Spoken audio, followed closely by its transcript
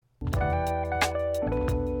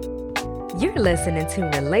You're listening to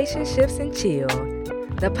Relationships and Chill,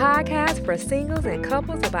 the podcast for singles and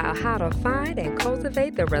couples about how to find and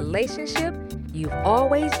cultivate the relationship you've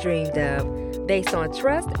always dreamed of, based on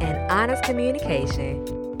trust and honest communication.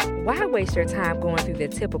 Why waste your time going through the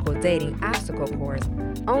typical dating obstacle course,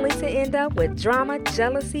 only to end up with drama,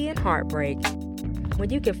 jealousy, and heartbreak,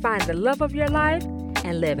 when you can find the love of your life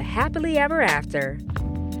and live happily ever after?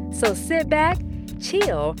 So sit back,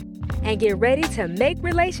 chill, and get ready to make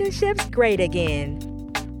relationships great again.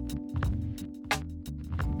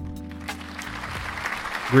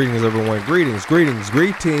 Greetings, everyone. Greetings. Seasons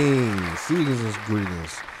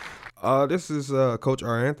greetings. This is Coach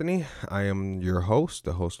R. Anthony. I am your host,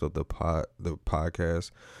 the host of the podcast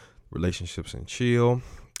Relationships and Chill.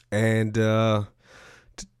 And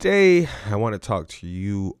today I want to talk to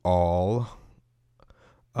you all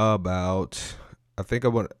about, I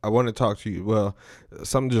want to talk to you. Well,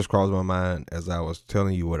 something just crossed my mind as I was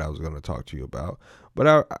telling you what I was going to talk to you about.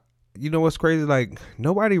 But you know what's crazy? Like,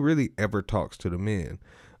 nobody really ever talks to the men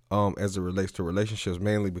as it relates to relationships,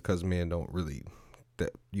 mainly because men don't really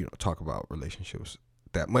talk about relationships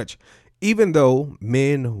that much, even though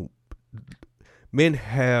men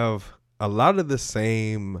have a lot of the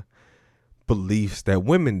same beliefs that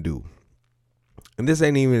women do. And this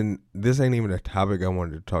ain't even a topic I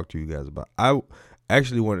wanted to talk to you guys about. I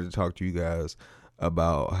actually wanted to talk to you guys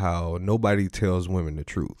about how nobody tells women the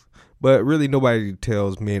truth, but really nobody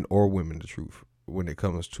tells men or women the truth when it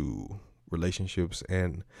comes to relationships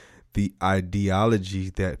and the ideology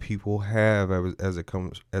that people have as it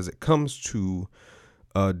comes to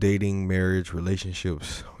dating, marriage,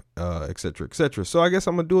 relationships, etc., etc. So I guess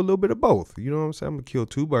I'm gonna do a little bit of both. You know what I'm saying? I'm gonna kill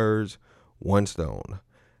two birds, one stone.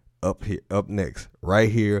 Up next, right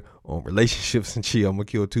here on Relationships and Chill, I'm gonna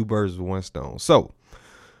kill two birds with one stone. So,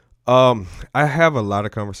 I have a lot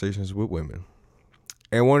of conversations with women,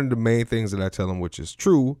 and one of the main things that I tell them, which is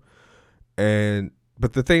true,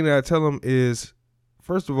 but the thing that I tell them is,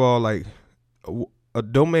 first of all, like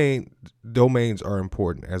domains are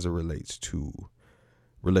important as it relates to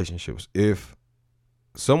relationships. If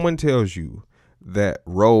someone tells you that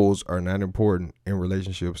roles are not important in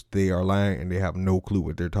relationships, they are lying and they have no clue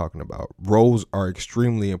what they're talking about. Roles are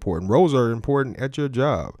extremely important. Roles are important at your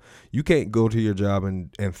job. You can't go to your job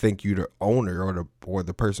and think you're the owner or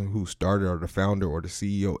the person who started or the founder or the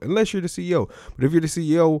CEO, unless you're the CEO. But if you're the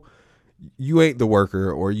CEO, you ain't the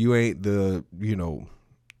worker, or you ain't the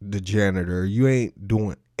janitor. You ain't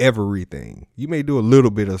doing everything. You may do a little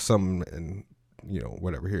bit of something and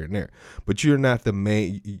whatever here and there, but you're not the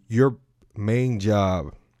main. Your main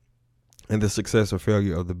job and the success or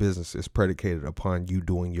failure of the business is predicated upon you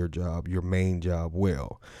doing your job, your main job,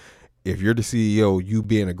 well. If you're the CEO, you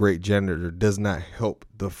being a great janitor does not help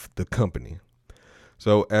the company.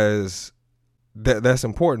 So that's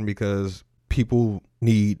important because people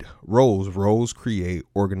need roles. Roles create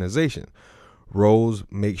organization. Roles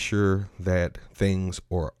make sure that things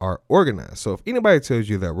are organized. So if anybody tells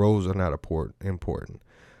you that roles are not important,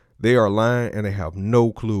 they are lying and they have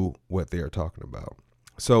no clue what they are talking about.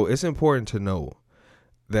 So it's important to know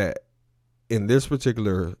that in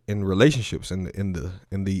relationships, in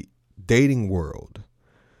the dating world,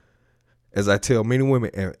 as I tell many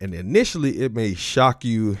women, and initially it may shock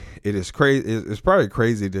you, it is crazy. It's probably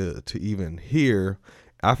crazy to even hear.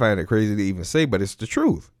 I find it crazy to even say, but it's the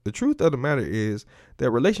truth. The truth of the matter is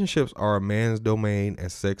that relationships are a man's domain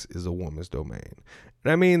and sex is a woman's domain.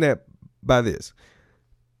 And I mean that by this.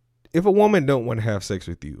 If a woman don't want to have sex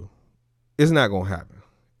with you, it's not going to happen.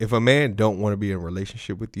 If a man don't want to be in a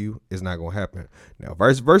relationship with you, it's not going to happen. Now,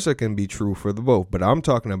 vice versa can be true for the both, but I'm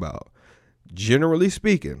talking about, generally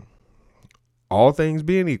speaking, all things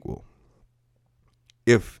being equal,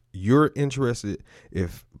 if you're interested,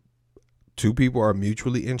 if two people are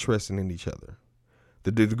mutually interested in each other,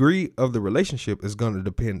 the degree of the relationship is going to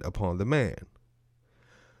depend upon the man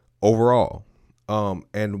overall,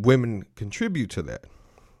 and women contribute to that.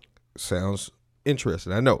 Sounds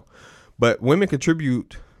interesting, I know, but women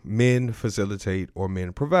contribute, men facilitate, or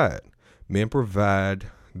men provide. Men provide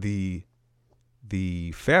the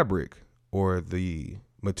fabric or the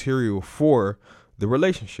material for the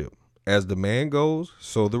relationship. As the man goes,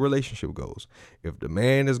 so the relationship goes. If the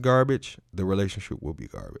man is garbage, the relationship will be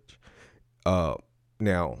garbage.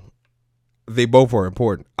 Now, they both are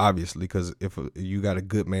important, obviously, because if you got a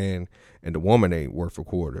good man and the woman ain't worth a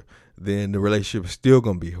quarter, then the relationship is still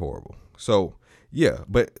going to be horrible. So, yeah,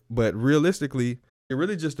 but realistically, it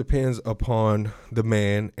really just depends upon the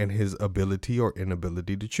man and his ability or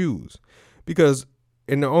inability to choose. Because,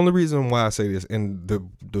 and the only reason why I say this and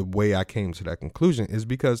the way I came to that conclusion is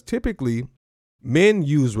because typically Men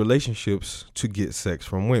use relationships to get sex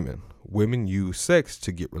from women. Women use sex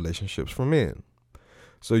to get relationships from men.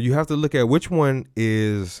 So you have to look at which one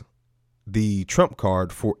is the trump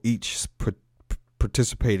card for each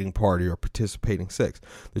participating party or participating sex.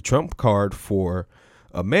 The trump card for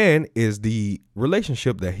a man is the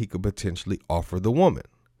relationship that he could potentially offer the woman.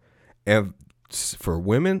 And for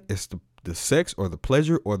women, it's the sex or the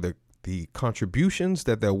pleasure or the contributions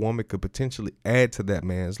that woman could potentially add to that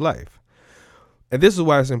man's life. And this is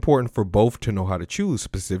why it's important for both to know how to choose,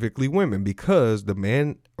 specifically women, because the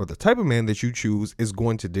man or the type of man that you choose is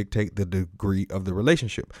going to dictate the degree of the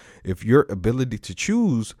relationship. If your ability to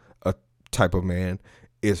choose a type of man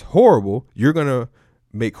is horrible, you're going to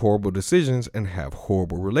make horrible decisions and have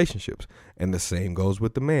horrible relationships. And the same goes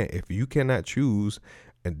with the man. If you cannot choose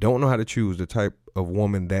and don't know how to choose the type of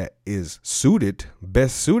woman that is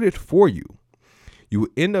best suited for you, you will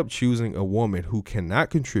end up choosing a woman who cannot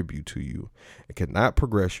contribute to you and cannot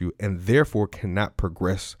progress you and therefore cannot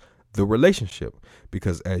progress the relationship,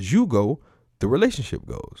 because as you go, the relationship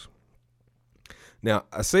goes. Now,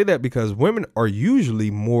 I say that because women are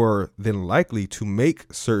usually more than likely to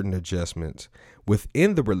make certain adjustments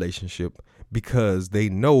within the relationship because they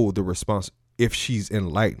know the response. If she's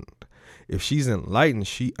enlightened,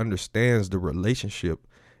 she understands the relationship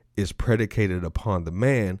is predicated upon the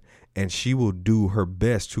man, and she will do her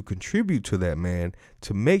best to contribute to that man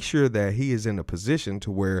to make sure that he is in a position to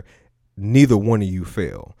where neither one of you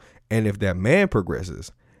fail. And if that man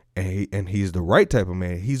progresses and he's the right type of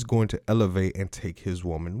man, he's going to elevate and take his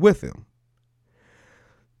woman with him.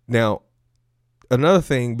 Now, another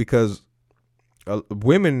thing, because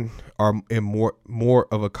women are in more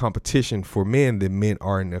of a competition for men than men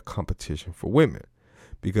are in a competition for women.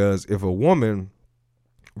 Because if a woman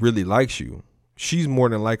really likes you, she's more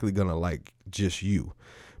than likely gonna like just you.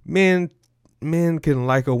 Men can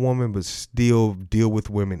like a woman but still deal with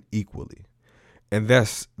women equally. And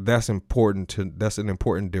that's an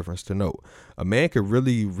important difference to note. A man could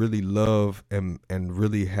really, really love and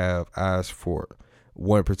really have eyes for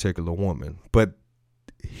one particular woman, but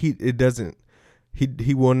he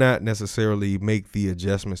will not necessarily make the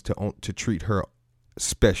adjustments to treat her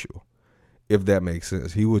special, if that makes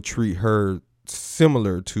sense. He will treat her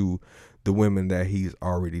similar to the women that he's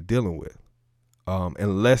already dealing with,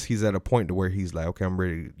 unless he's at a point to where he's like, okay, I'm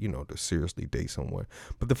ready, to seriously date someone.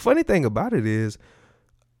 But the funny thing about it is,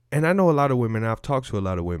 and I know a lot of women, I've talked to a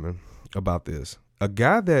lot of women about this, a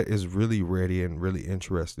guy that is really ready and really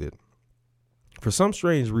interested, for some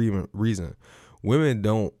strange reason, women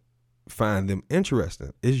don't find them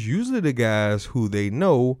interesting. It's usually the guys who they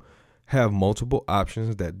know have multiple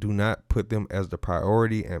options that do not put them as the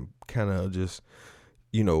priority and kind of just,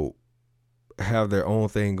 have their own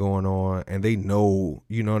thing going on, and they know,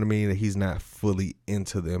 that he's not fully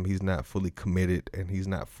into them, he's not fully committed, and he's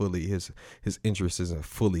not fully, his interest isn't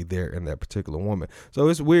fully there in that particular woman. So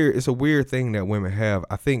it's weird. It's a weird thing that women have.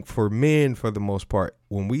 I think for men, for the most part,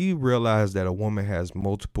 when we realize that a woman has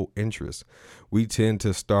multiple interests, we tend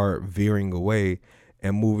to start veering away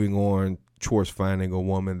and moving on towards finding a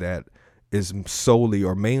woman that is solely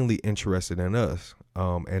or mainly interested in us,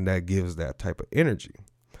 and that gives that type of energy.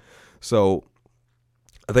 So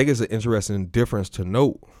I think it's an interesting difference to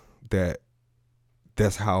note that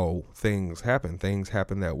that's how things happen. Things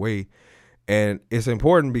happen that way. And it's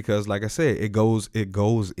important because, like I said, it goes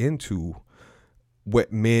into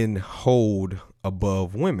what men hold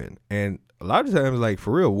above women. And a lot of times, like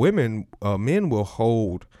for real, men will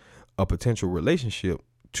hold a potential relationship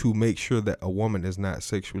to make sure that a woman is not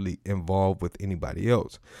sexually involved with anybody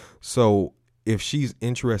else. So if she's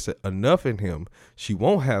interested enough in him, she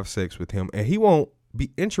won't have sex with him, and he won't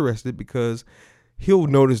be interested because he'll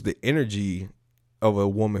notice the energy of a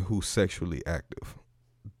woman who's sexually active.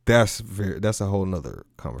 That's a whole nother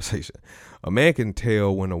conversation. A man can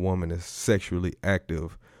tell when a woman is sexually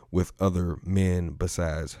active with other men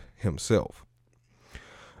besides himself.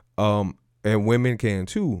 And women can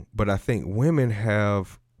too, but I think women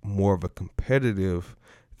have more of a competitive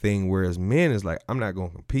thing, whereas men is like, I'm not going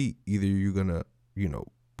to compete. Either you're going to,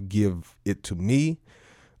 give it to me,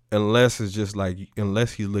 unless he's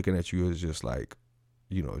looking at you as just like,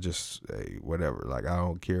 just hey, whatever. Like, I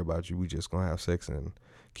don't care about you. We just going to have sex and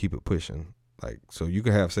keep it pushing. Like, so you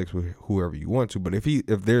can have sex with whoever you want to, but if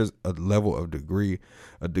there's a level of degree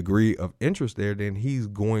of interest there, then he's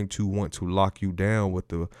going to want to lock you down with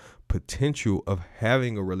the potential of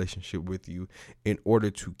having a relationship with you in order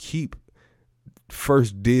to keep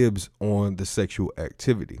first dibs on the sexual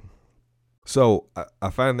activity. So I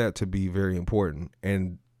find that to be very important,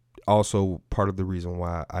 and also part of the reason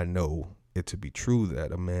why I know it to be true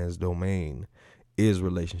that a man's domain is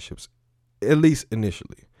relationships at least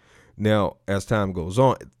initially. Now, as time goes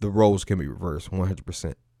on, the roles can be reversed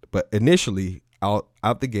 100%. But initially, out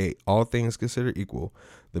the gate, all things considered equal,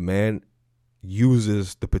 the man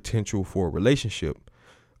uses the potential for a relationship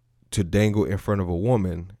to dangle in front of a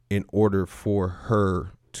woman in order for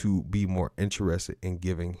her to be more interested in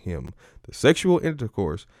giving him the sexual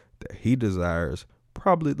intercourse that he desires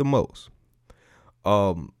probably the most.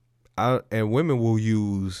 And women will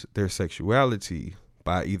use their sexuality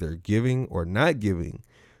by either giving or not giving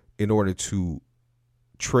in order to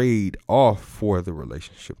trade off for the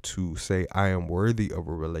relationship, to say, I am worthy of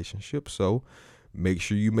a relationship. So make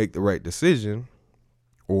sure you make the right decision,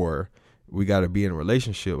 or we got to be in a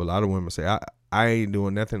relationship. A lot of women say, I ain't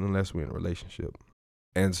doing nothing unless we're in a relationship.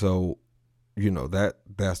 And so,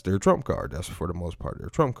 that's their trump card. That's for the most part their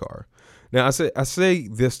trump card. Now, I say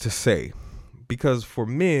this to say, because for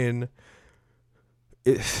men,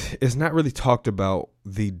 it's not really talked about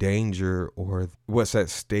the danger or what's at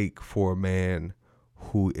stake for a man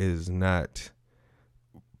who is not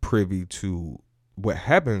privy to what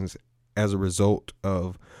happens as a result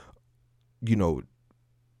of,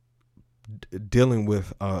 dealing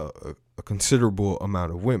with a considerable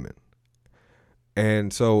amount of women.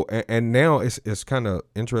 And so, and now it's kind of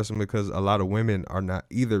interesting because a lot of women are not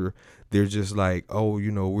either. They're just like, oh,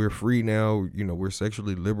 we're free now. We're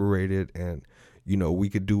sexually liberated, and, we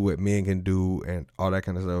could do what men can do and all that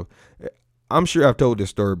kind of stuff. I'm sure I've told this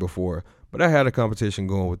story before, but I had a competition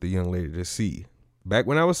going with the young lady to see. Back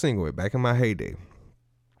when I was single, back in my heyday,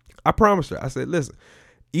 I promised her, I said, listen,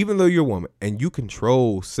 even though you're a woman and you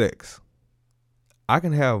control sex, I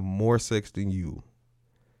can have more sex than you,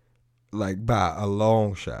 like by a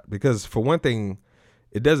long shot. Because for one thing,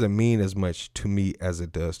 it doesn't mean as much to me as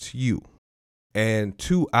it does to you. And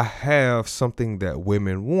two, I have something that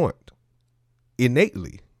women want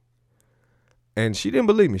innately. And she didn't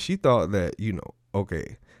believe me. She thought that,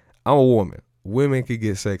 okay, I'm a woman. Women can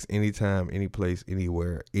get sex anytime, any place,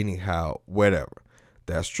 anywhere, anyhow, whatever.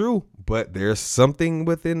 That's true. But there's something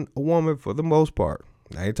within a woman for the most part.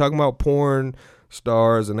 I ain't talking about porn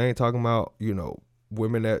stars, and I ain't talking about,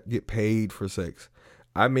 women that get paid for sex.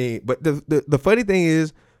 I mean, but the funny thing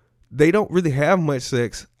is, they don't really have much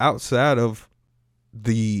sex outside of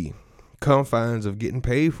the confines of getting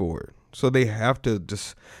paid for it. So they have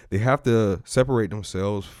to separate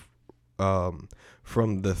themselves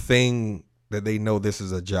from the thing that they know this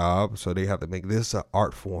is a job. So they have to make this an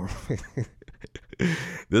art form.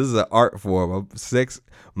 This is an art form.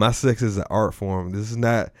 My sex is an art form. This is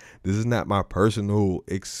not my personal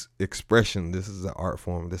expression. This is an art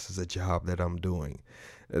form. This is a job that I'm doing.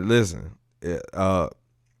 Listen,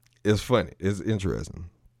 it's funny. It's interesting.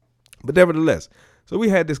 But nevertheless, so we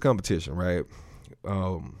had this competition, right?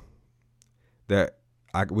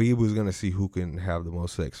 We was going to see who can have the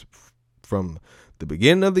most sex from the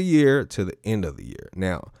beginning of the year to the end of the year.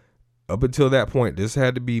 Now, up until that point, this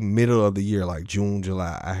had to be middle of the year, like June,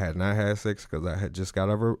 July. I had not had sex because I had just got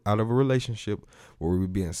out of a relationship where we were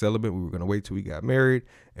being celibate. We were going to wait till we got married,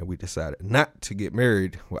 and we decided not to get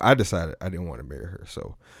married. Well, I decided I didn't want to marry her.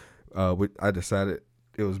 So I decided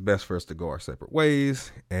it was best for us to go our separate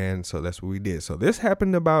ways. And so that's what we did. So this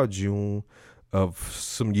happened about June of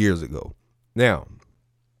some years ago. Now,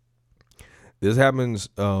 this happens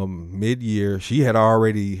mid-year. She had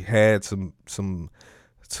already had some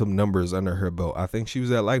numbers under her belt. I think she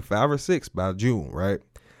was at like 5 or 6 by June, right?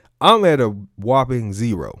 I'm at a whopping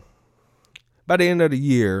 0. By the end of the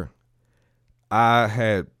year, I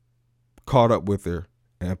had caught up with her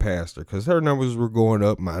and passed her because her numbers were going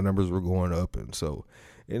up, my numbers were going up, and so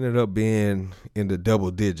it ended up being in the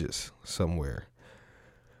double digits somewhere.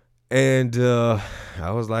 And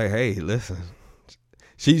I was like, hey, listen.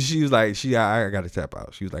 She was like, I got to tap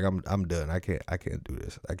out. She was like, I'm done. I can't do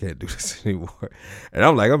this. I can't do this anymore. And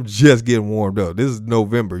I'm like, I'm just getting warmed up. This is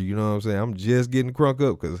November. You know what I'm saying? I'm just getting crunk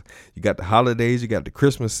up because you got the holidays, you got the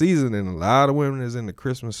Christmas season, and a lot of women is in the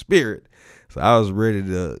Christmas spirit. So I was ready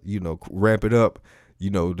to, ramp it up, to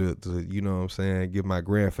you know what I'm saying, give my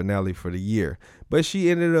grand finale for the year. But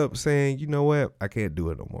she ended up saying, you know what? I can't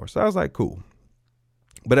do it no more. So I was like, cool.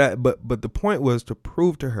 But the point was to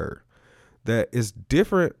prove to her that it's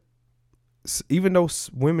different. Even though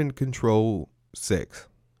women control sex,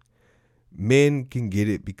 men can get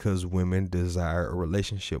it because women desire a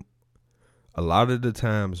relationship a lot of the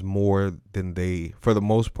times more than for the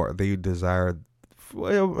most part, they desire.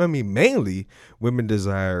 Well, I mean, mainly women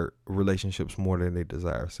desire relationships more than they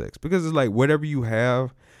desire sex, because it's like whatever you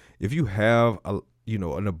have, if you have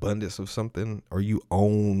an abundance of something, or you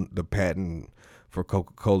own the patent for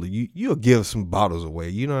Coca-Cola, you'll give some bottles away.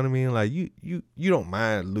 You know what I mean? Like you don't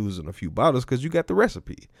mind losing a few bottles because you got the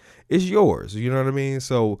recipe. It's yours. You know what I mean?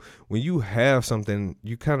 So when you have something,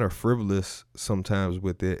 you kind of frivolous sometimes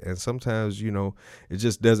with it, and sometimes, you know, it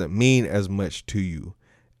just doesn't mean as much to you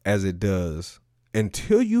as it does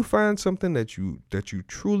until you find something that you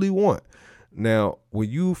truly want. Now, when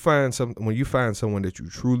you find someone that you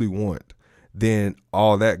truly want, then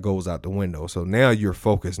all that goes out the window. So now you're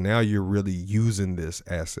focused. Now you're really using this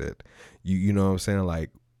asset. You know what I'm saying? Like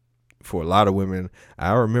for a lot of women,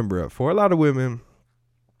 I remember for a lot of women,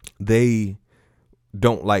 they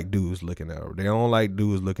don't like dudes looking at them. They don't like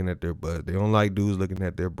dudes looking at their butt. They don't like dudes looking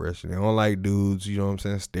at their breasts. They don't like dudes, you know what I'm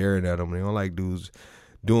saying, staring at them. They don't like dudes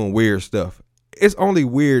doing weird stuff. It's only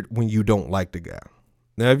weird when you don't like the guy.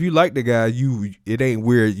 Now, if you like the guy, it ain't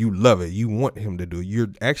weird. You love it. You want him to do it. You're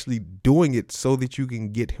actually doing it so that you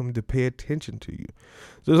can get him to pay attention to you.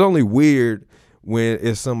 So it's only weird when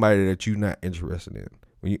it's somebody that you're not interested in.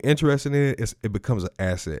 When you're interested in it, it becomes an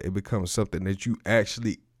asset. It becomes something that you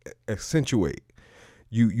actually accentuate.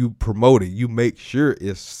 You promote it. You make sure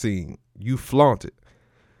it's seen. You flaunt it.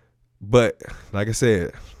 But like I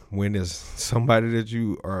said, when it's somebody that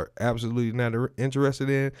you are absolutely not interested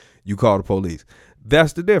in, you call the police.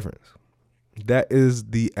 That's the difference. That is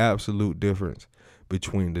the absolute difference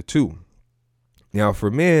between the two. Now,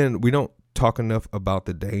 for men, we don't talk enough about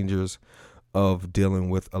the dangers of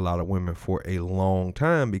dealing with a lot of women for a long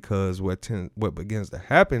time, because what begins to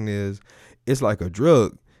happen is it's like a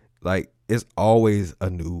drug. Like, it's always a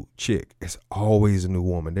new chick. It's always a new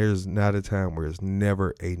woman. There's not a time where it's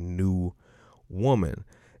never a new woman.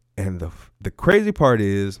 And the crazy part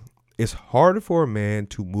is, it's harder for a man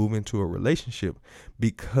to move into a relationship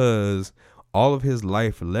because all of his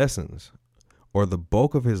life lessons, or the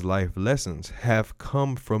bulk of his life lessons, have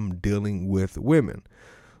come from dealing with women.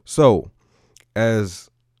 So as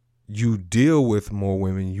you deal with more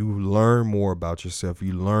women, you learn more about yourself,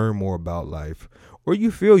 you learn more about life, or you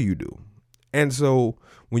feel you do. And so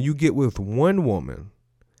when you get with one woman,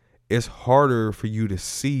 it's harder for you to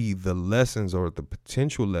see the lessons or the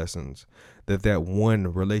potential lessons that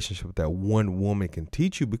one relationship, that one woman can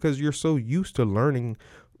teach you, because you're so used to learning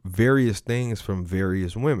various things from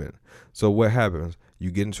various women. So what happens?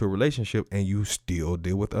 You get into a relationship and you still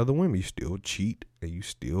deal with other women. You still cheat, and you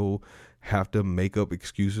still have to make up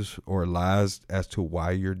excuses or lies as to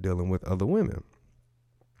why you're dealing with other women.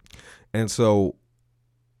 And so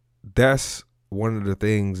that's one of the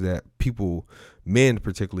things that men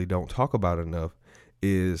particularly, don't talk about enough,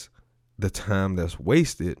 is the time that's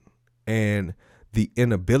wasted and the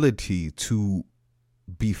inability to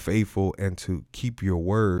be faithful and to keep your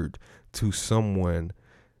word to someone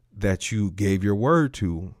that you gave your word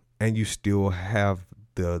to, and you still have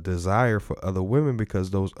the desire for other women because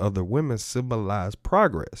those other women symbolize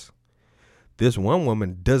progress. This one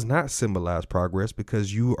woman does not symbolize progress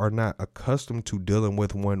because you are not accustomed to dealing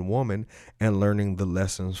with one woman and learning the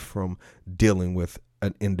lessons from dealing with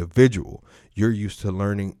an individual. You're used to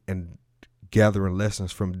learning and gathering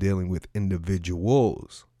lessons from dealing with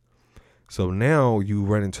individuals. So now you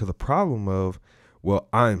run into the problem of, well,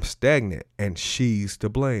 I'm stagnant and she's to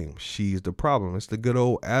blame. She's the problem. It's the good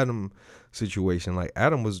old Adam situation. Like,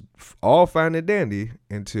 Adam was all fine and dandy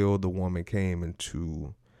until the woman came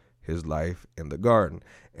into his life in the garden.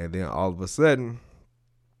 And then all of a sudden,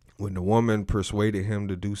 when the woman persuaded him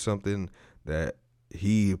to do something that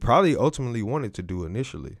he probably ultimately wanted to do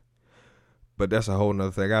initially, but that's a whole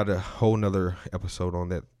nother thing. I got a whole nother episode on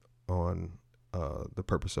that, on The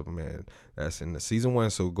Purpose of a Man. That's in the season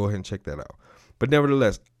 1. So go ahead and check that out. But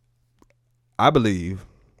nevertheless, I believe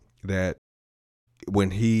that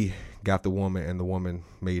when he got the woman and the woman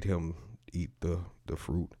made him eat the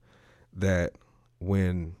fruit, that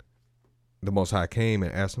when the Most High came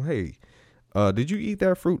and asked him, hey, did you eat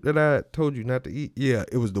that fruit that I told you not to eat? Yeah,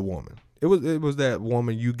 it was the woman. It was that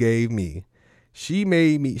woman you gave me. She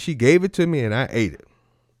gave it to me and I ate it.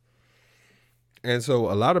 And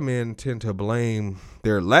so a lot of men tend to blame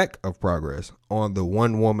their lack of progress on the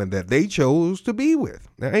one woman that they chose to be with.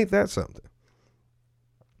 Now, ain't that something?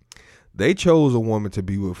 They chose a woman to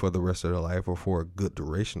be with for the rest of their life, or for a good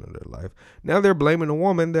duration of their life. Now they're blaming a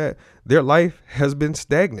woman that their life has been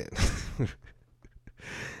stagnant.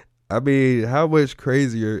 I mean, how much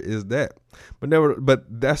crazier is that? But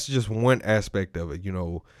that's just one aspect of it. You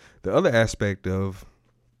know, the other aspect of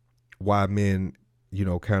why men, you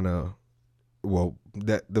know, kind of, well,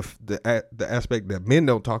 that the aspect that men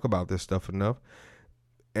don't talk about this stuff enough,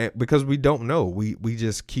 and because we don't know, we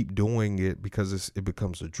just keep doing it because it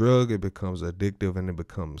becomes a drug, it becomes addictive, and it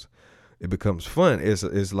becomes fun.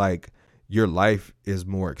 It's like your life is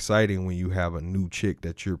more exciting when you have a new chick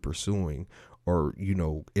that you're pursuing, or, you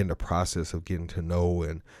know, in the process of getting to know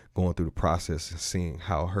and going through the process and seeing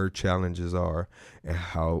how her challenges are and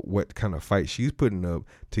what kind of fight she's putting up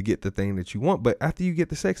to get the thing that you want. But after you get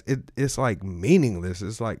the sex, it's like meaningless.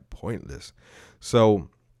 It's like pointless. So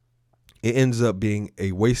it ends up being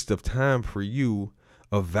a waste of time for you,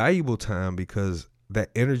 a valuable time, because that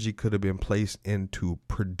energy could have been placed into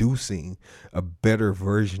producing a better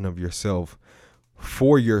version of yourself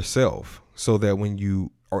for yourself, so that when you,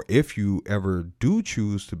 or if you ever do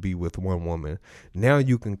choose to be with one woman, now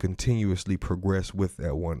you can continuously progress with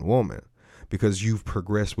that one woman, because you've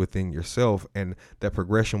progressed within yourself, and that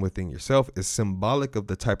progression within yourself is symbolic of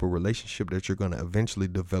the type of relationship that you're going to eventually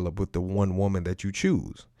develop with the one woman that you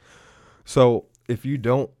choose. So if you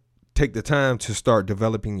don't take the time to start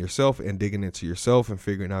developing yourself and digging into yourself and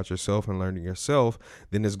figuring out yourself and learning yourself,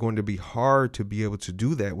 then it's going to be hard to be able to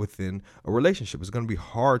do that within a relationship. It's going to be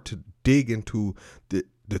hard to dig into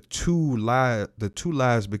the two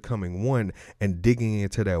lives becoming one, and digging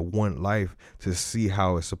into that one life to see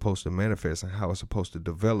how it's supposed to manifest and how it's supposed to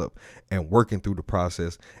develop, and working through the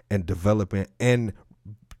process and developing and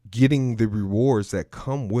getting the rewards that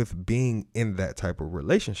come with being in that type of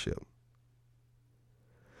relationship.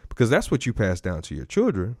 Because that's what you pass down to your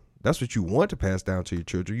children. That's what you want to pass down to your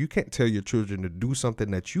children. You can't tell your children to do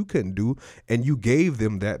something that you couldn't do, and you gave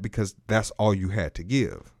them that because that's all you had to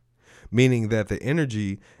give. Meaning that the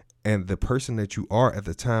energy and the person that you are at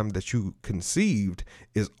the time that you conceived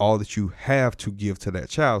is all that you have to give to that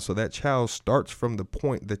child. So that child starts from the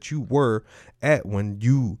point that you were at when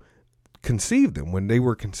you conceived them, when they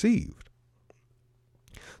were conceived.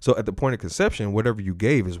 So at the point of conception, whatever you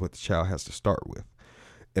gave is what the child has to start with.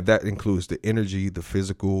 And that includes the energy, the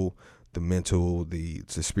physical, the mental, the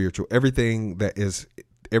spiritual, everything that is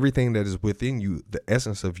within you. The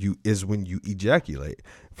essence of you is when you ejaculate.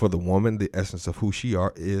 For the woman, the essence of who she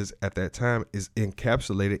is at that time is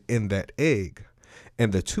encapsulated in that egg.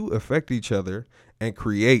 And the two affect each other and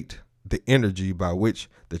create the energy by which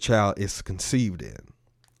the child is conceived in.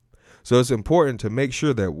 So it's important to make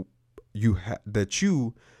sure that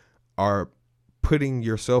you are putting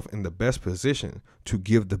yourself in the best position to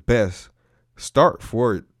give the best start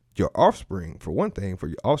for your offspring. For one thing, for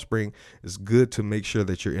your offspring, it's good to make sure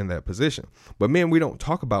that you're in that position. But man, we don't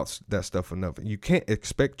talk about that stuff enough. You can't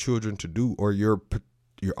expect children to do, or your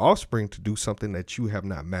offspring to do, something that you have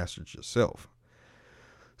not mastered yourself.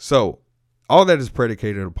 So all that is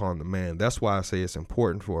predicated upon the man. That's why I say it's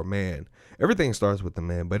important for a man. Everything starts with the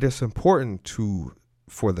man, but it's important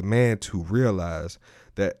for the man to realize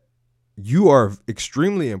that you are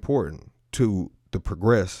extremely important to the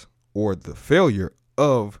progress or the failure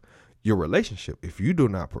of your relationship. If you do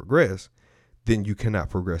not progress, then you cannot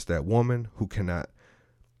progress that woman, who cannot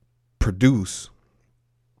produce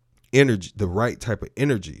energy, the right type of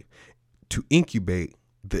energy to incubate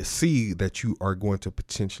the seed that you are going to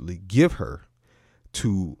potentially give her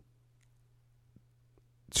to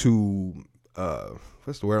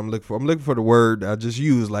what's the word I'm looking for? I'm looking for the word I just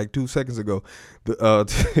used like 2 seconds ago.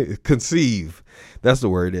 Conceive. That's the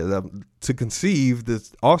word it is. To conceive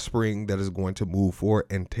this offspring that is going to move forward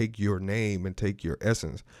and take your name and take your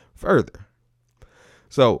essence further.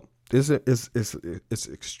 So it's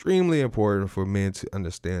extremely important for men to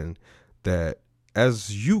understand that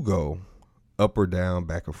as you go up or down,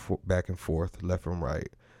 back and forth, left and right,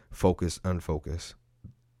 focus, unfocus,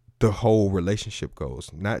 the whole relationship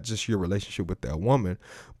goes. Not just your relationship with that woman,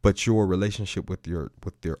 but your relationship with your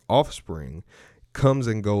offspring comes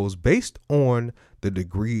and goes based on the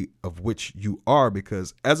degree of which you are.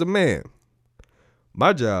 Because as a man,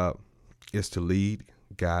 my job is to lead,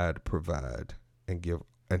 guide, provide, and give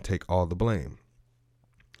and take all the blame.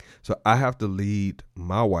 So I have to lead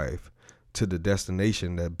my wife to the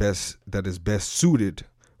destination that is best suited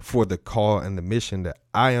for the call and the mission that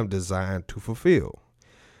I am designed to fulfill.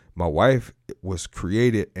 My wife was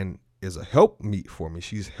created and is a helpmeet for me.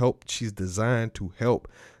 She's designed to help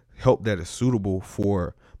that is suitable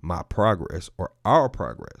for my progress or our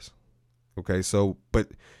progress. Okay, so but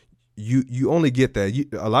you only get that.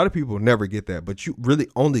 A lot of people never get that, but you really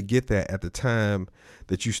only get that at the time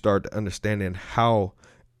that you start to understanding how,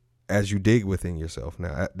 as you dig within yourself.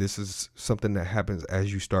 Now, this is something that happens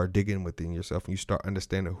as you start digging within yourself and you start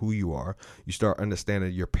understanding who you are. You start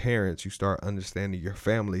understanding your parents. You start understanding your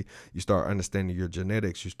family. You start understanding your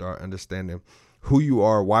genetics. You start understanding who you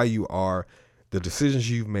are, why you are, the decisions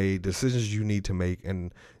you've made, decisions you need to make.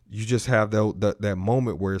 And you just have that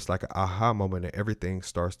moment where it's like an aha moment and everything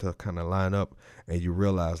starts to kind of line up and you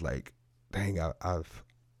realize like, dang,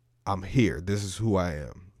 I'm here. This is who I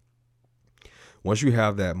am. Once you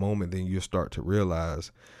have that moment, then you start to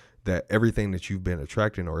realize that everything that you've been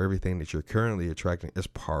attracting or everything that you're currently attracting is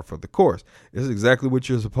par for the course. It's exactly what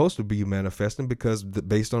you're supposed to be manifesting, because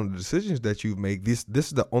based on the decisions that you've made, this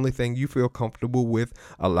is the only thing you feel comfortable with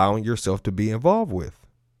allowing yourself to be involved with.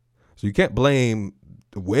 So you can't blame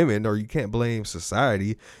women, or you can't blame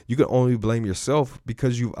society. You can only blame yourself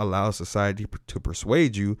because you've allowed society to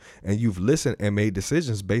persuade you, and you've listened and made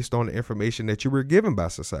decisions based on the information that you were given by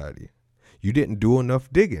society. You didn't do enough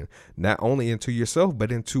digging, not only into yourself,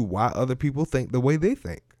 but into why other people think the way they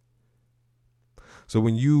think. So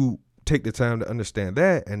when you take the time to understand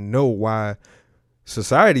that and know why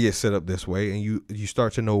society is set up this way, and you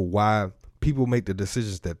start to know why people make the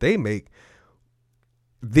decisions that they make,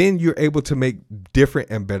 then you're able to make different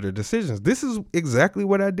and better decisions. This is exactly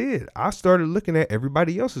what I did. I started looking at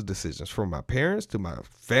everybody else's decisions, from my parents to my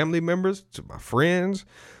family members to my friends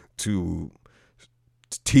to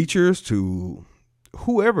teachers to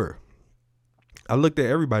whoever. I looked at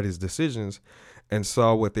everybody's decisions and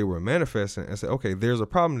saw what they were manifesting and said, okay, there's a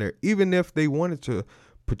problem there. Even if they wanted to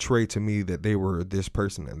portray to me that they were this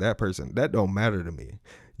person and that person, that don't matter to me.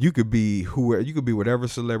 You could be whoever, you could be whatever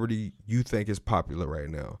celebrity you think is popular right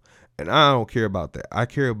now. And I don't care about that. I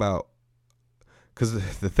care about, because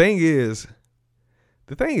the thing is,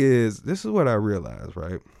 this is what I realized,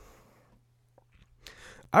 right?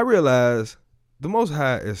 I realized the Most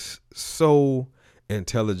High is so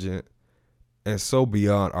intelligent and so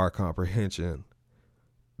beyond our comprehension,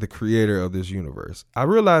 the creator of this universe. I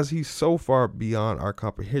realize he's so far beyond our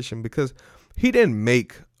comprehension because he didn't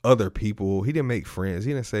make other people. He didn't make friends.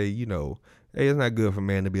 He didn't say, hey, it's not good for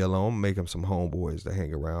man to be alone. I'm going to make him some homeboys to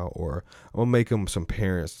hang around, or I'm going to make him some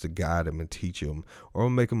parents to guide him and teach him, or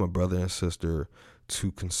I'm going to make him a brother and sister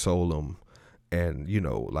to console him and,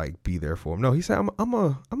 be there for him. No, he said, I'm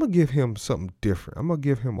gonna give him something different. I'm gonna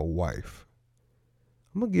give him a wife.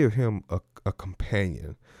 I'm gonna give him a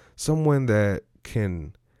companion, someone that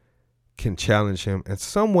can challenge him, and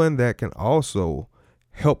someone that can also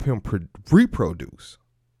help him reproduce,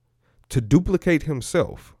 to duplicate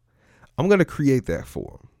himself. I'm gonna create that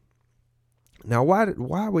for him. Now,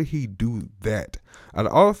 why would he do that? Out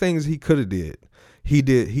of all the things he could have did,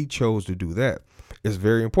 he chose to do that. It's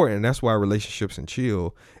very important. And that's why Relationships and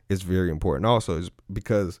Chill is very important also, is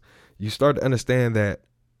because you start to understand that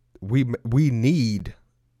we need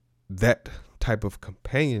that type of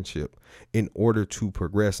companionship in order to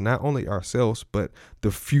progress, not only ourselves, but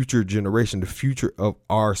the future generation, the future of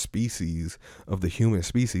our species, of the human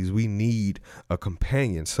species. We need a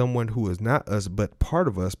companion, someone who is not us, but part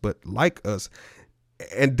of us, but like us,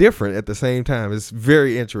 and different at the same time. It's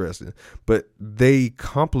very interesting, but they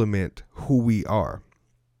complement who we are.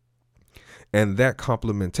 And that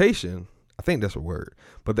complementation, I think that's a word,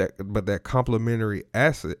 but that complementary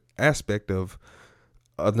aspect of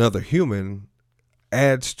another human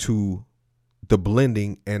adds to the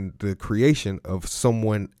blending and the creation of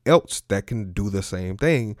someone else that can do the same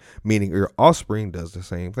thing, meaning your offspring does the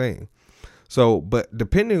same thing. So, but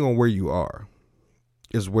depending on where you are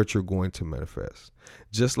is what you're going to manifest.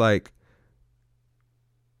 Just like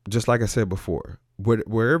I said before,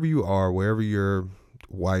 wherever you are, wherever your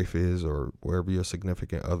wife is, or wherever your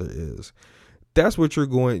significant other is, that's what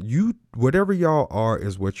whatever y'all are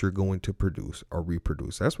is what you're going to produce or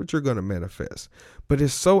reproduce. That's what you're going to manifest. But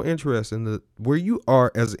it's so interesting that where you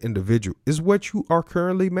are as an individual is what you are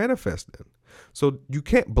currently manifesting. So you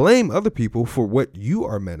can't blame other people for what you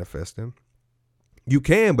are manifesting. You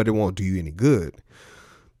can, but it won't do you any good.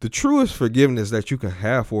 The truest forgiveness that you can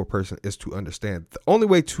have for a person is to understand. The only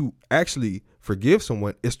way to actually forgive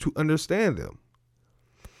someone is to understand them.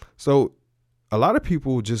 So a lot of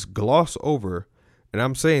people just gloss over, and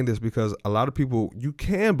I'm saying this because a lot of people, you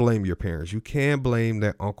can blame your parents. You can blame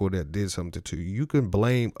that uncle that did something to you. You can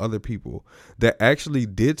blame other people that actually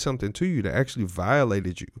did something to you, that actually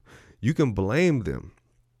violated you. You can blame them.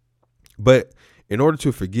 But in order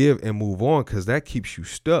to forgive and move on, because that keeps you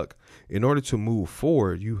stuck, in order to move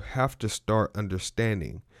forward, you have to start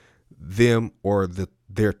understanding them or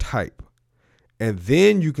their type. And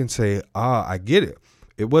then you can say, I get it.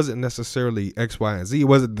 It wasn't necessarily X, Y, and Z. It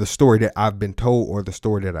wasn't the story that I've been told or the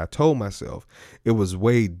story that I told myself. It was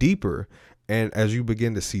way deeper. And as you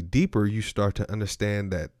begin to see deeper, you start to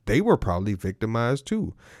understand that they were probably victimized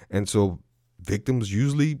too. And so victims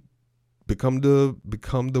usually become the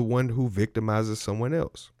one who victimizes someone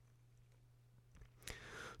else.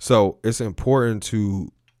 So it's important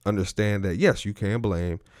to understand that, yes, you can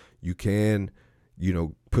blame, you can,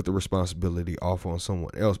 put the responsibility off on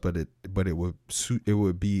someone else, but it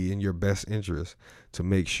would be in your best interest to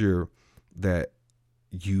make sure that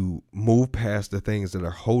you move past the things that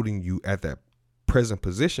are holding you at that present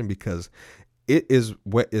position, because it is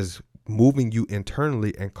what is moving you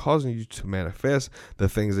internally and causing you to manifest the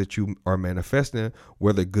things that you are manifesting,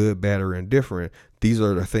 whether good, bad, or indifferent. These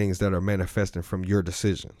are the things that are manifesting from your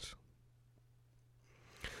decisions.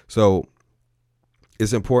 So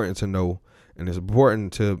it's important to know, and it's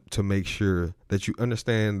important to make sure that you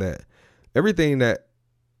understand that everything that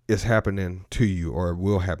is happening to you or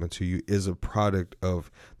will happen to you is a product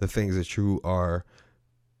of the things that you are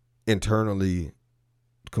internally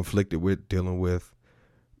conflicted with, dealing with,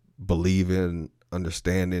 believing,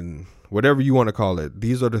 understanding, whatever you want to call it.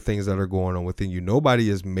 These are the things that are going on within you. Nobody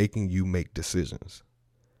is making you make decisions.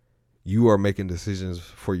 You are making decisions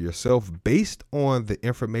for yourself based on the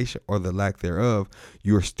information or the lack thereof.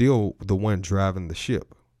 You're still the one driving the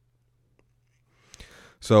ship.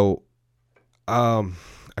 So, I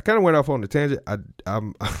kind of went off on the tangent.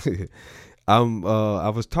 I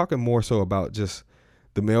was talking more so about just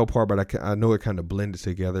the male part, but I know it kind of blended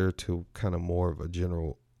together to kind of more of a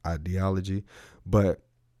general ideology. But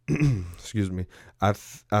excuse me, I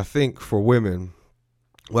think for women,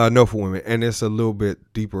 well, I know for women, and it's a little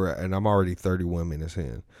bit deeper, and I'm already 31 minutes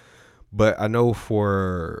in, but I know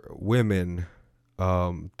for women,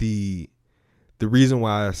 the reason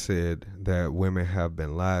why I said that women have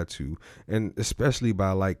been lied to, and especially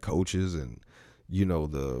by like coaches and, you know,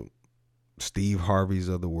 the Steve Harveys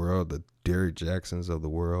of the world, the Derrick Jacksons of the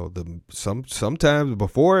world, sometimes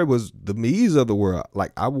before it was the me's of the world.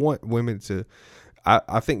 Like, I want women to,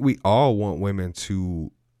 I think we all want women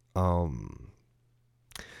to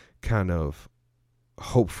kind of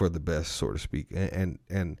hope for the best, so to speak,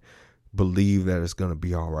 and believe that it's going to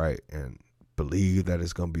be all right and believe that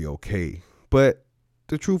it's going to be okay. But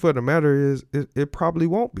the truth of the matter is it probably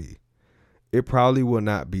won't be. It probably will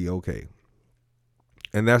not be okay.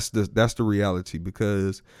 And that's the reality,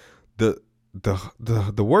 because the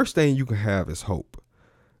worst thing you can have is hope.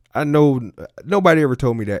 I know nobody ever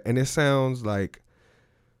told me that, and it sounds like,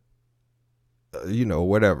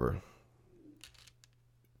 whatever.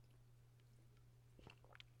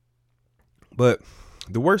 But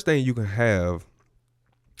the worst thing you can have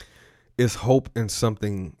is hope in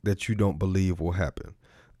something that you don't believe will happen.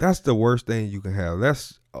 That's the worst thing you can have.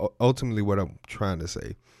 That's ultimately what I'm trying to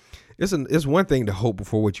say. It's one thing to hope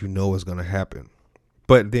for what you know is going to happen,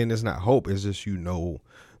 but then it's not hope. It's just,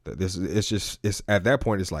 that it's at that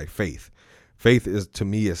point, it's like faith. Faith is, to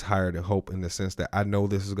me, is higher than hope, in the sense that I know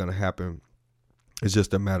this is going to happen. It's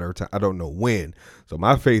just a matter of time. I don't know when. So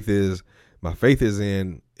my faith is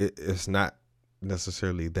in it. It's not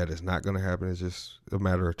necessarily that it's not going to happen. It's just a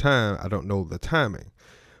matter of time. I don't know the timing,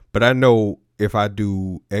 but I know if I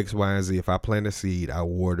do X, Y, and Z, if I plant a seed, I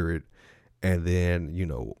water it, and then,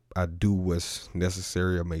 I do what's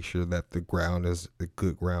necessary. I make sure that the ground is a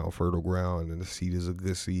good ground, fertile ground, and the seed is a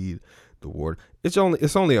good seed, the water. It's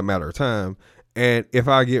only a matter of time. And if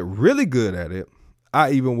I get really good at it,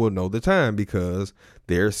 I even will know the time, because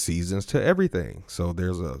there's seasons to everything. So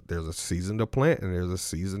there's a season to plant, and there's a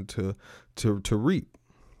season to reap.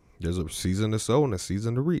 There's a season to sow and a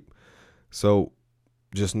season to reap. So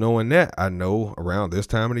just knowing that, I know around this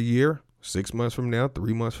time of the year, 6 months from now,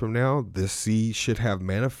 3 months from now, this seed should have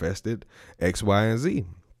manifested X, Y, and Z.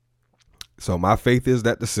 So my faith is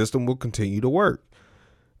that the system will continue to work.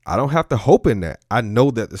 I don't have to hope in that. I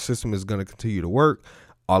know that the system is going to continue to work.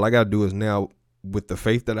 All I got to do is now, with the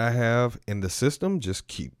faith that I have in the system, just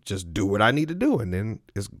do what I need to do, and then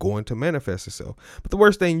it's going to manifest itself. But the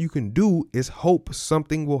worst thing you can do is hope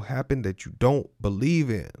something will happen that you don't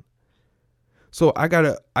believe in. So I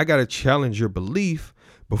gotta challenge your belief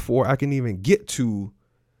before I can even get to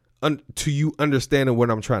you understanding what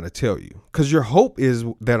I'm trying to tell you. Because your hope is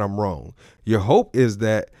that I'm wrong. Your hope is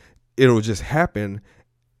that it'll just happen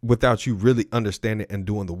without you really understanding and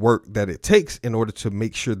doing the work that it takes in order to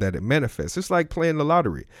make sure that it manifests. It's like playing the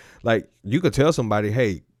lottery. Like, you could tell somebody,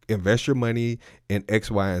 hey, invest your money in X,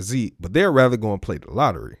 Y, and Z, but they're rather going to play the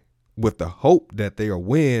lottery with the hope that they'll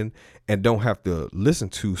win and don't have to listen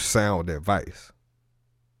to sound advice.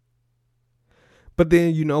 But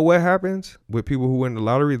then, you know what happens with people who win the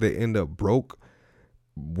lottery? They end up broke,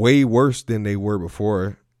 way worse than they were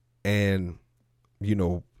before, and,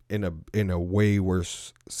 in a way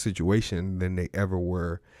worse situation than they ever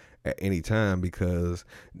were at any time, because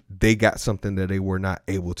they got something that they were not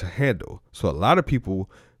able to handle. So a lot of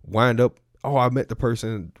people wind up, I met the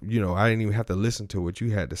person, I didn't even have to listen to what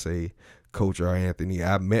you had to say, Coach or Anthony.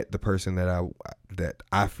 I met the person that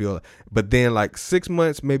I feel, but then like 6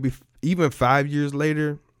 months, maybe even 5 years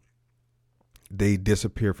later, they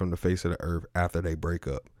disappear from the face of the earth after they break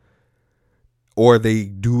up. Or they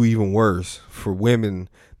do even worse. For women,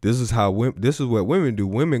 This is what women do.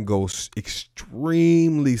 Women go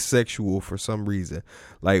extremely sexual for some reason.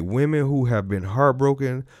 Like, women who have been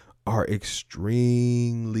heartbroken are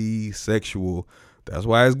extremely sexual. That's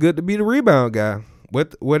why it's good to be the rebound guy.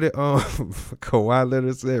 What did Kawhi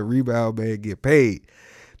Leonard said? Rebound man get paid.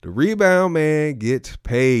 The rebound man gets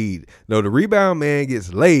paid. No, the rebound man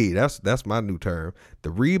gets laid. That's my new term. The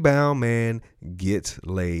rebound man gets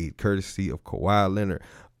laid, courtesy of Kawhi Leonard.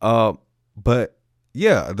 But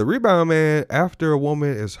yeah, the rebound man, after a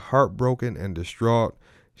woman is heartbroken and distraught,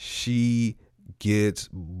 she gets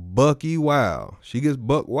bucky wild. She gets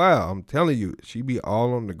buck wild. I'm telling you, she be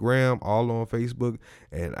all on the gram, all on Facebook,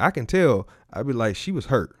 and I can tell. I be like, she was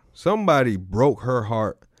hurt. Somebody broke her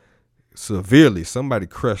heart severely. Somebody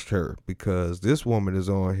crushed her, because this woman is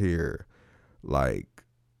on here like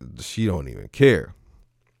she don't even care.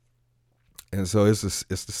 And so it's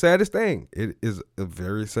the saddest thing. It is a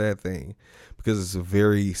very sad thing, because it's a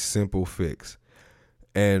very simple fix.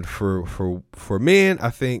 And for men, I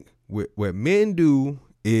think what men do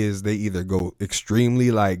is they either go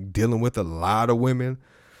extremely, like, dealing with a lot of women,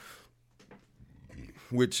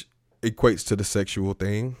 which equates to the sexual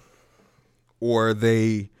thing, or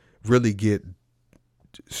they really get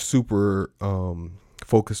super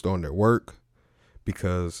focused on their work,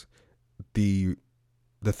 because the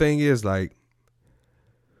thing is, like,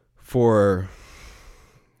 for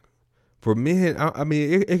men, I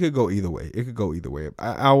mean, it could go either way. It could go either way.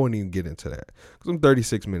 I won't even get into that, because I'm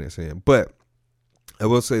 36 minutes in. But I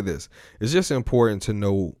will say this: it's just important to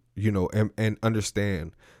know, and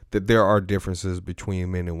understand that there are differences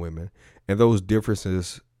between men and women, and those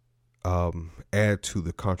differences add to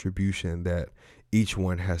the contribution that each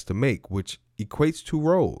one has to make, which equates to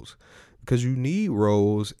roles, because you need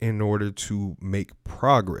roles in order to make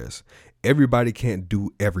progress. Everybody can't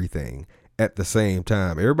do everything at the same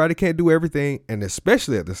time. Everybody can't do everything, and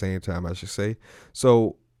especially at the same time, I should say.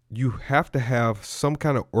 So you have to have some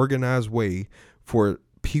kind of organized way for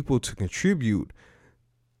people to contribute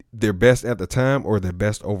their best at the time, or their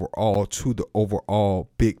best overall, to the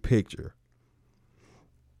overall big picture.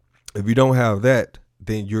 If you don't have that,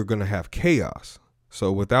 then you're going to have chaos.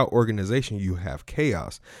 So without organization, you have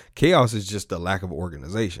chaos. Chaos is just the lack of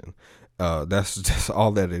organization. That's just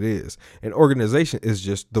all that it is. And organization is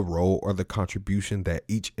just the role or the contribution that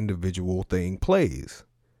each individual thing plays.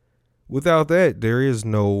 Without that, there is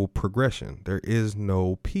no progression. There is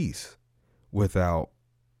no peace without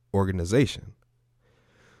organization.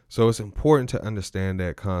 So it's important to understand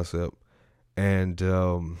that concept. And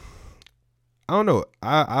I don't know.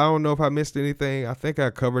 I don't know if I missed anything. I think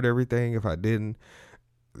I covered everything. If I didn't,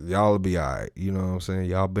 y'all will be all right. You know what I'm saying?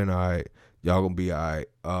 Y'all been all right. Y'all gonna be all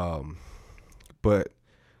right. But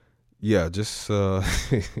yeah, just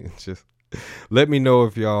just let me know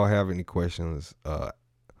if y'all have any questions,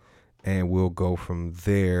 and we'll go from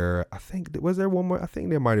there. I think there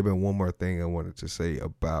might have been one more thing I wanted to say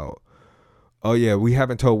about. Oh yeah, we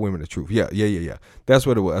haven't told women the truth. Yeah. That's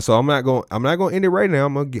what it was. So I'm not going to end it right now.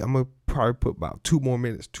 I'm gonna probably put about 3 more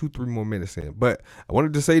minutes in. But I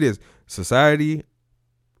wanted to say this: society,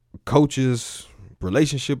 coaches,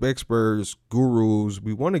 relationship experts, gurus,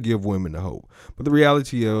 we want to give women the hope. But the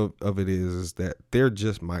reality of it is that there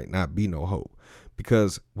just might not be no hope,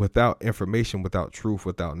 because without information, without truth,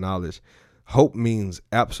 without knowledge, hope means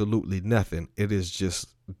absolutely nothing. It is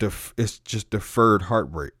just deferred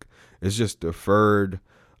heartbreak. It's just deferred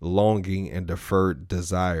longing and deferred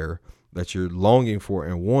desire that you're longing for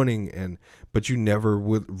and wanting, but you never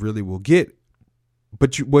will get.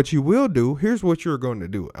 But what you will do, here's what you're going to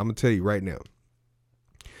do. I'm going to tell you right now.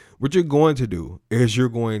 What you're going to do is you're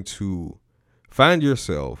going to find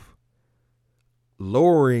yourself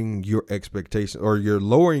lowering your expectations, or you're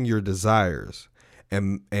lowering your desires,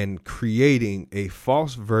 and creating a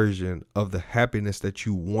false version of the happiness that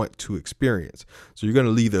you want to experience. So you're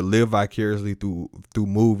going to either live vicariously through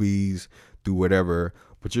movies, through whatever,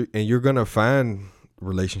 you're going to find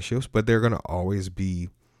relationships, but they're going to always be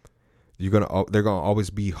they're going to always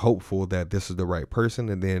be hopeful that this is the right person,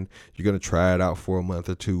 and then you're going to try it out for a month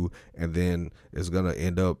or two, and then it's going to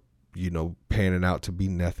end up, panning out to be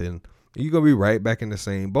nothing. You're going to be right back in the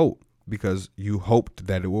same boat, because you hoped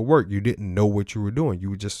that it would work. You didn't know what you were doing.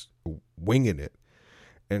 You were just winging it.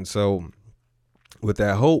 And so with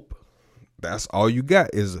that hope, that's all you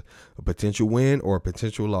got is a potential win or a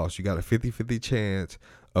potential loss. You got a 50-50 chance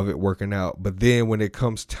of it working out. But then when it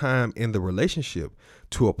comes time in the relationship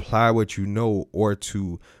to apply what you know, or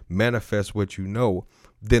to manifest what you know,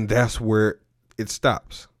 then that's where it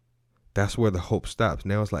stops. That's where the hope stops.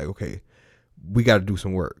 Now it's like, okay, we got to do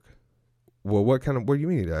some work. well, what do you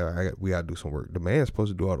mean? We got to do some work. The man's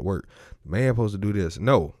supposed to do all the work. The man's supposed to do this.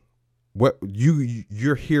 No,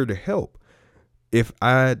 you're here to help. If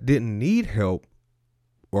I didn't need help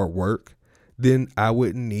or work, then I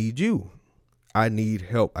wouldn't need you. I need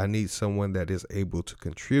help. I need someone that is able to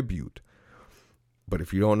contribute. But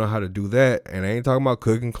if you don't know how to do that, and I ain't talking about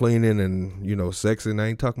cooking, cleaning, and, sexing, I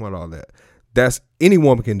ain't talking about all that. Any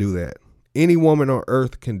woman can do that. Any woman on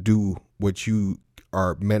earth can do what you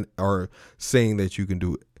are saying that you can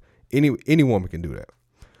do. Any woman can do that.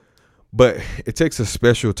 But it takes a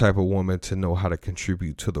special type of woman to know how to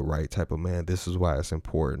contribute to the right type of man. This is why it's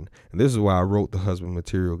important. And this is why I wrote the Husband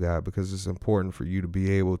Material Guide, because it's important for you to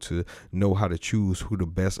be able to know how to choose who to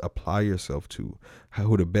best apply yourself to,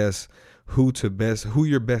 who you're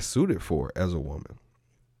best suited for as a woman.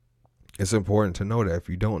 It's important to know that. If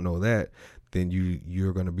you don't know that, then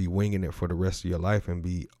you're going to be winging it for the rest of your life and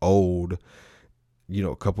be old,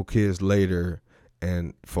 a couple kids later,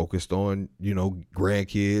 and focused on,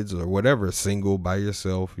 grandkids or whatever, single by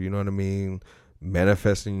yourself, you know what I mean?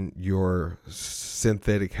 Manifesting your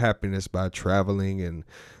synthetic happiness by traveling and,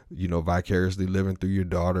 vicariously living through your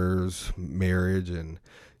daughter's marriage and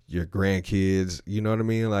your grandkids, you know what I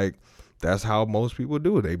mean? Like, that's how most people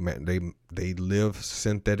do it. They live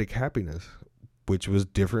synthetic happiness, which was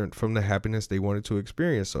different from the happiness they wanted to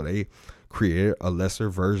experience. So they created a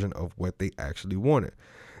lesser version of what they actually wanted.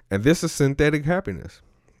 And this is synthetic happiness.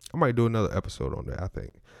 I might do another episode on that, I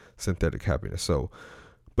think. Synthetic happiness. So,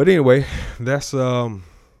 but anyway, that's all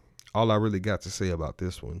I really got to say about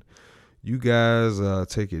this one. You guys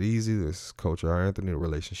take it easy. This is Coach R. Anthony, the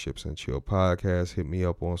Relationships and Chill podcast. Hit me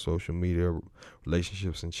up on social media,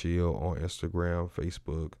 Relationships and Chill on Instagram,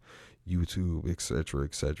 Facebook, YouTube, etc.,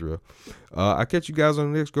 etc. I'll catch you guys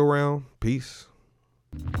on the next go round. Peace.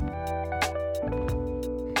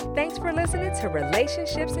 Thanks for listening to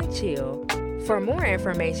Relationships and Chill. For more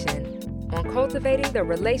information on cultivating the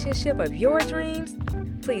relationship of your dreams,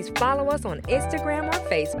 please follow us on Instagram or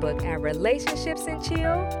Facebook at Relationships and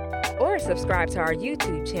Chill, or subscribe to our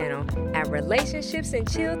YouTube channel at Relationships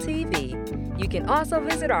and Chill TV. You can also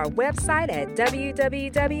visit our website at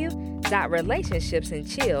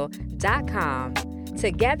www.relationshipsandchill.com.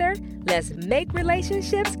 Together, let's make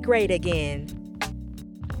relationships great again.